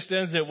 And he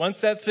understands that once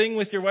that thing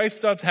with your wife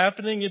stops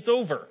happening, it's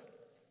over.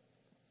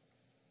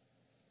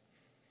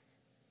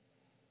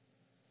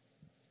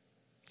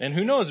 And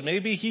who knows,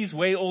 maybe he's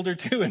way older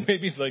too, and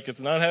maybe he's like,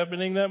 it's not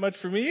happening that much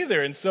for me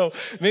either. And so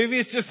maybe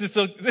it's just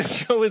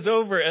this show is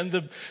over, and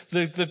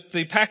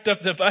they packed up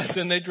the bus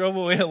and they drove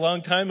away a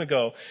long time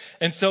ago.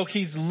 And so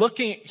he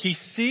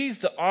sees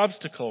the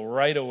obstacle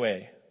right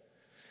away.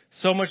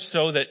 So much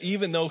so that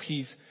even though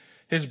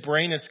his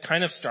brain is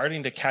kind of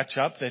starting to catch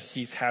up that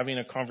he's having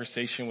a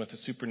conversation with a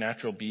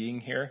supernatural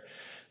being here,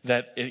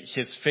 that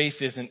his faith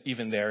isn't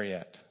even there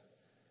yet.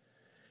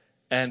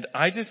 And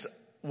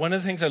one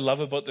of the things I love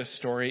about this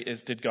story is,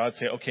 did God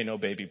say, okay, no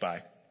baby,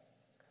 bye?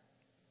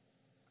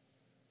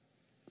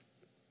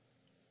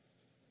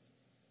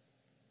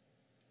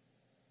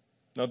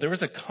 No, there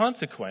was a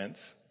consequence,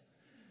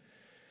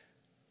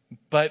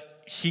 but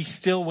he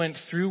still went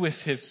through with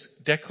his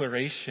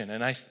declaration.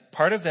 And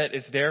part of that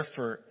is there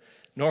for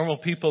normal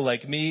people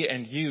like me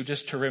and you,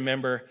 just to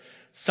remember,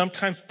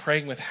 sometimes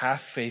praying with half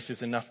faith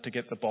is enough to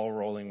get the ball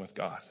rolling with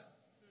God.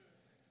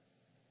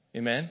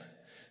 Amen?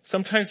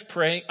 Sometimes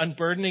praying,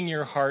 unburdening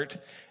your heart,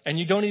 and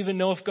you don't even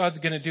know if God's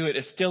going to do it,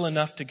 is still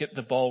enough to get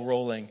the ball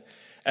rolling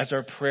as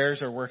our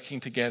prayers are working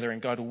together and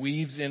God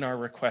weaves in our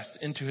requests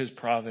into his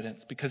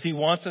providence because he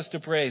wants us to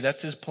pray.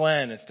 That's his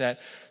plan, is that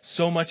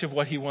so much of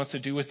what he wants to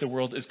do with the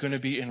world is going to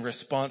be in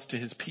response to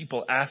his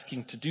people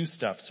asking to do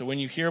stuff. So when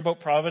you hear about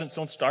providence,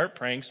 don't start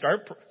praying.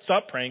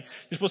 Stop praying.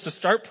 You're supposed to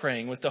start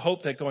praying with the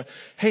hope that going,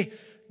 hey,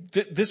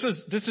 this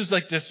is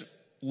like this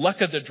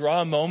luck of the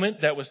draw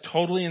moment that was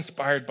totally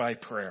inspired by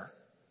prayer.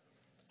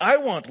 I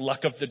want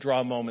luck of the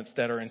draw moments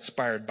that are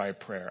inspired by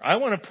prayer. I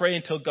want to pray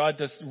until God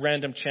does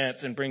random chance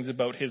and brings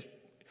about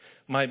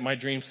my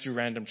dreams through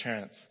random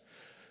chance.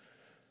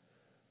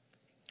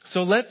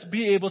 So let's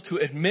be able to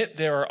admit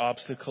there are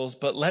obstacles,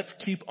 but let's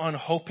keep on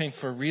hoping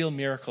for real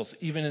miracles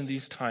even in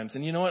these times.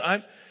 And you know what?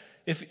 I'm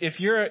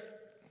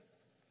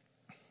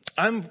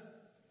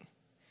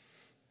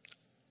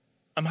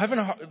having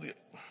a hard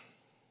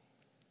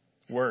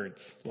words,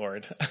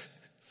 Lord.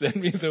 Send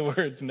me the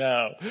words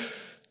now.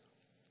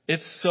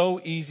 It's so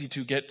easy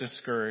to get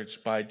discouraged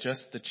by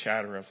just the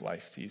chatter of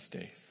life these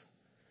days.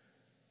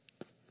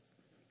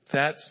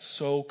 That's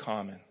so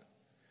common.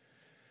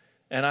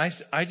 And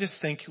I just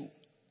think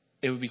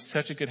it would be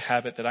such a good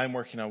habit that I'm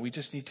working on. We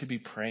just need to be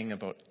praying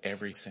about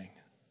everything.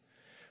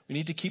 We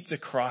need to keep the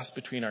cross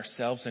between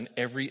ourselves and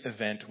every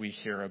event we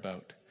hear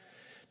about.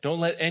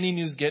 Don't let any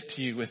news get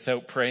to you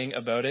without praying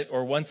about it,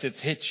 or once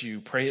it's hit you,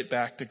 pray it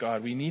back to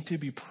God. We need to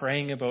be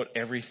praying about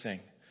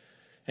everything.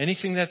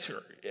 Anything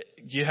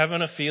you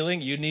having a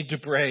feeling, you need to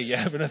pray. You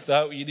having a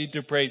thought, you need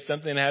to pray.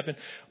 Something happened,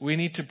 we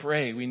need to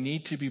pray. We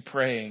need to be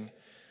praying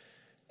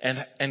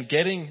and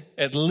getting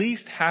at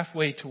least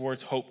halfway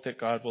towards hope that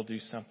God will do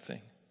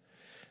something.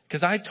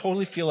 Because I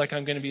totally feel like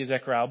I'm going to be a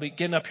Zechariah. I'll be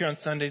getting up here on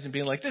Sundays and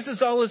being like, this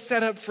is all a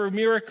setup for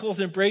miracles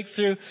and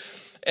breakthrough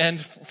and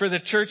for the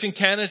church in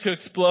Canada to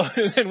explode.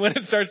 And then when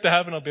it starts to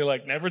happen, I'll be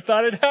like, never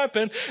thought it'd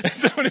happen. And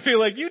somebody will be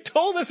like, you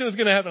told us it was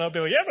going to happen. I'll be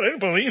like, yeah, but I didn't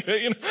believe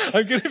it. You know,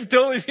 I'm going to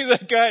totally be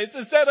that guy. It's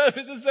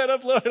a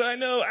setup, Lord. I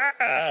know.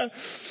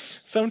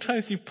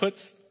 Sometimes he puts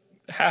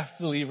half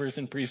believers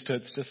in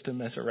priesthoods just to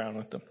mess around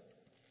with them.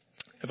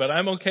 But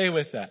I'm okay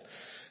with that,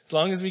 as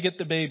long as we get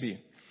the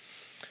baby.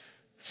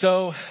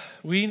 So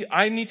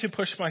I need to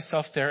push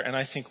myself there, and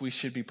I think we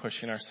should be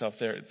pushing ourselves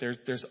there.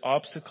 There's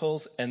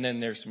obstacles, and then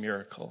there's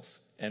miracles.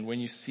 And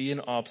when you see an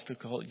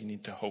obstacle, you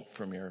need to hope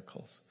for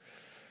miracles.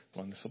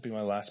 Well, this will be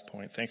my last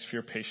point. Thanks for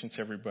your patience,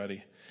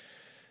 everybody.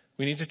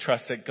 we need to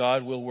trust that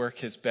God will work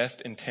his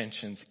best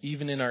intentions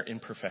even in our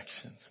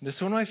imperfections. This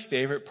is one of my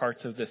favorite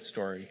parts of this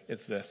story is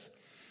this.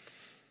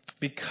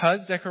 Because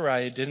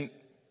Zechariah didn't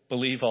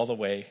believe all the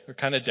way, or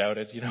kind of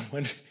doubted,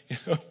 when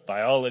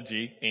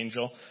biology,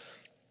 angel,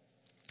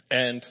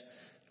 and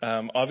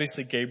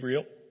obviously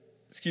Gabriel,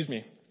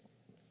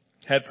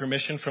 had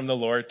permission from the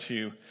Lord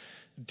to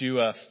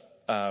do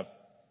a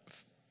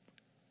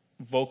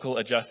vocal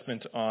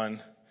adjustment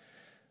on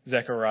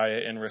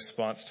Zechariah in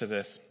response to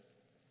this.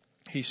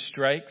 He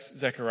strikes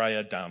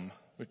Zechariah dumb,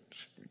 which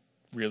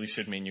really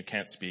should mean you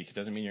can't speak. It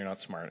doesn't mean you're not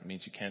smart. It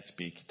means you can't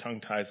speak. He tongue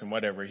ties him,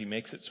 whatever. He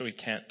makes it so he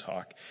can't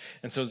talk.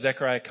 And so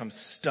Zechariah comes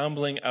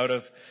stumbling out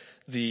of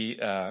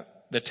the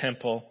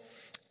temple,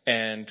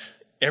 and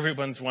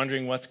everyone's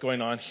wondering what's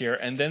going on here.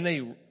 And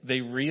then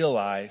they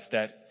realize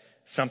that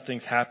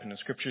something's happened. And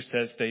Scripture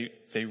says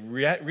they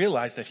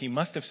realized that he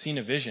must have seen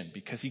a vision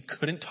because he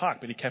couldn't talk,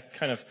 but he kept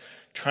kind of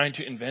trying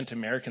to invent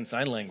American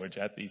Sign Language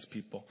at these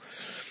people.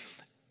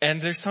 And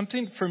there's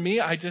something for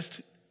me,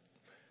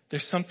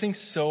 there's something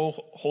so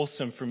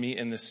wholesome for me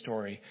in this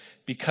story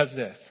because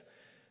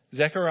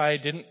Zechariah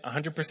didn't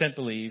 100%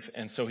 believe,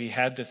 and so he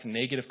had this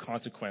negative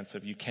consequence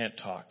of you can't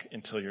talk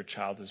until your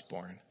child is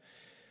born.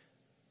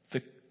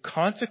 The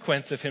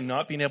consequence of him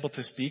not being able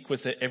to speak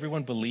was that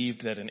everyone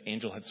believed that an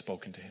angel had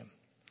spoken to him.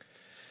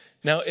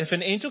 Now, if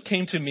an angel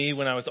came to me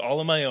when I was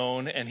all on my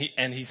own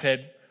and he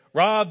said,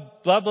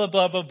 Rob, blah, blah,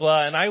 blah, blah,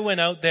 blah, and I went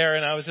out there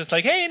and I was just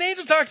like, hey, an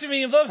angel talked to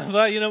me and blah, blah,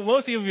 blah,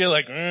 most of you would be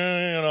like,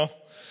 did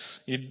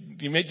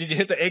you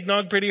hit the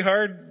eggnog pretty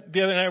hard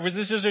the other night? Was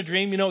this just a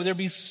dream? There'd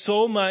be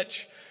so much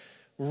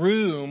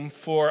room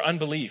for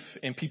unbelief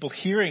in people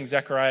hearing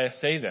Zechariah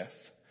say this.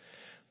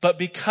 But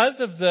because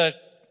of the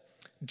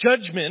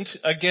judgment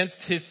against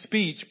his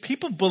speech,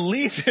 people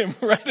believed him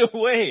right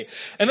away.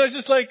 And I was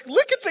just like,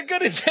 look at the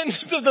good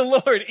intentions of the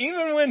Lord.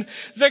 Even when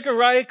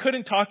Zechariah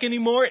couldn't talk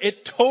anymore,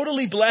 it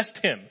totally blessed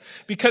him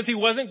because he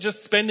wasn't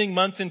just spending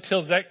months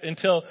until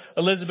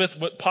Elizabeth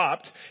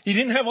popped. He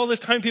didn't have all this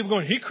time people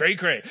going, he cray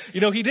cray. He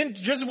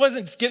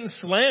wasn't getting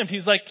slammed.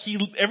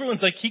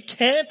 Everyone's like, he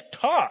can't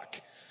talk.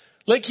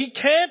 Like he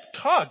can't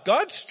talk.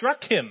 God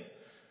struck him.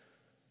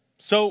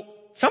 So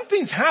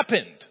something's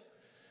happened.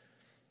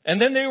 And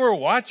then they were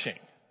watching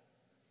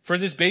for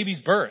this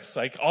baby's birth.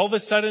 Like all of a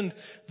sudden,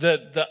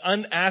 the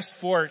unasked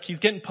for, he's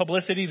getting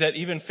publicity that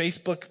even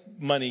Facebook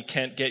money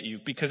can't get you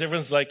because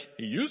everyone's like,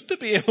 he used to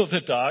be able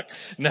to talk.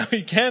 Now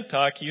he can't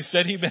talk. He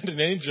said he met an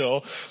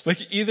angel. Like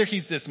either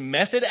he's this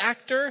method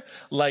actor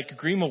like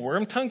Grima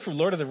Wormtongue from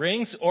Lord of the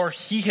Rings, or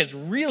he has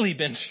really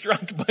been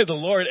struck by the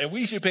Lord and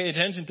we should pay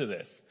attention to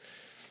this.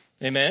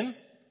 Amen?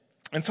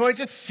 And so I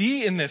just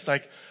see in this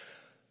like,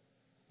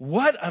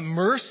 what a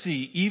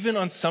mercy even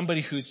on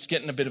somebody who's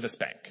getting a bit of a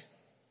spank.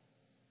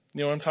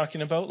 You know what I'm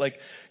talking about? Like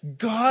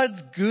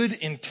God's good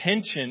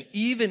intention,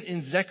 even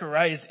in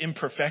Zechariah's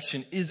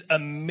imperfection, is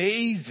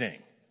amazing.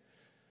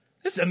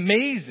 It's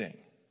amazing.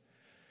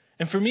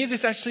 And for me,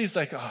 this actually is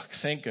like, oh,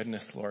 thank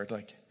goodness, Lord.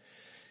 Like,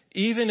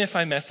 even if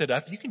I mess it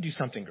up, you can do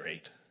something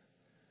great.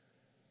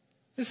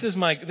 This is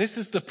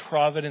the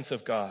providence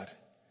of God.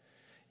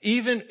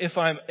 Even if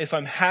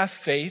I'm half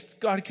faith,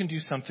 God can do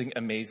something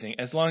amazing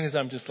as long as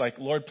I'm just like,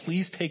 Lord,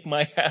 please take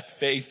my half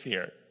faith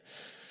here.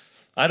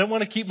 I don't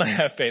want to keep my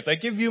half faith. I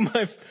give you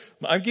my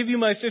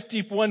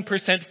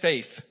 51%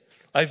 faith.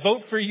 I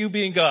vote for you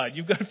being God.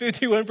 You've got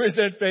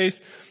 51% faith.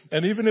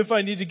 And even if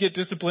I need to get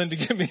disciplined to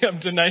get me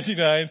up to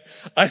 99,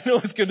 I know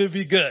it's going to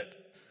be good.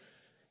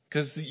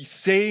 Because the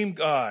same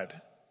God,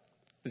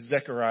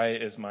 Zechariah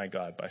is my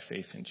God by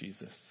faith in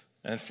Jesus.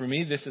 And for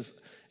me,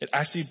 it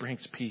actually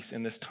brings peace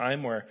in this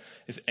time where,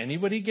 is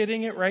anybody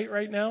getting it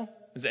right now?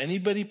 Is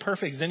anybody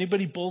perfect? Is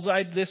anybody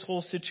bullseyed this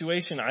whole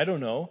situation? I don't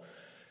know.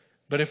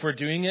 But if we're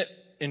doing it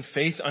in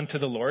faith unto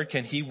the Lord,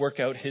 can he work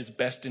out his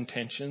best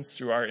intentions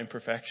through our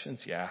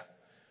imperfections? Yeah,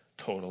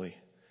 totally.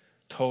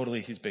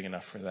 Totally, he's big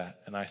enough for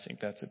that. And I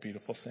think that's a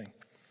beautiful thing.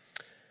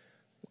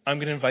 I'm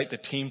going to invite the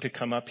team to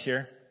come up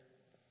here.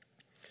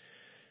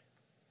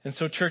 And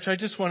so, church, I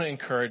just want to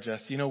encourage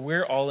us.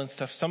 We're all in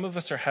stuff. Some of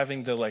us are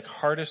having the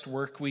hardest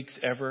work weeks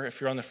ever. If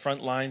you're on the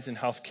front lines in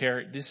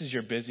healthcare, this is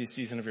your busiest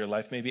season of your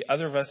life. Maybe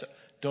other of us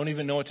don't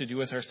even know what to do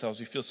with ourselves.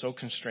 We feel so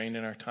constrained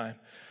in our time.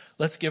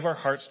 Let's give our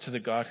hearts to the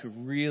God who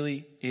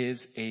really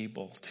is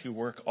able to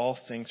work all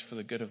things for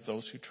the good of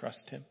those who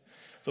trust him,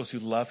 those who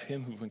love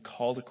him, who've been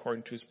called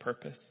according to his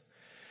purpose.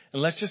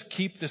 And let's just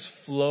keep this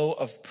flow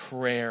of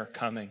prayer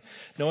coming,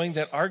 knowing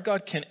that our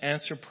God can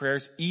answer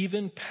prayers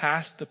even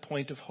past the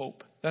point of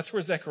hope. That's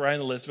where Zechariah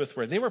and Elizabeth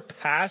were. They were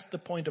past the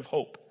point of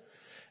hope.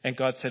 And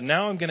God said,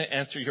 now I'm going to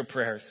answer your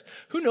prayers.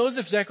 Who knows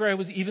if Zechariah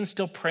was even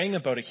still praying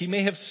about it? He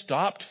may have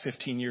stopped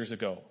 15 years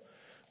ago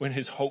when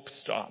his hope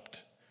stopped.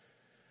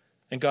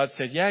 And God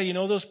said, yeah,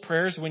 those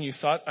prayers when you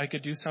thought I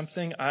could do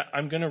something,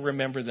 I'm going to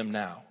remember them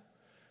now.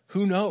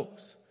 Who knows?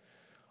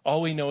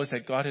 All we know is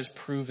that God has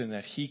proven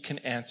that he can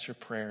answer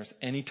prayers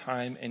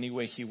anytime, any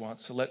way he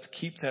wants. So let's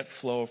keep that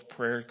flow of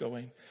prayer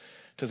going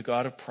to the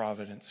God of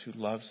providence who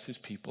loves his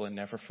people and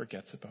never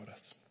forgets about us.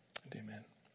 And amen.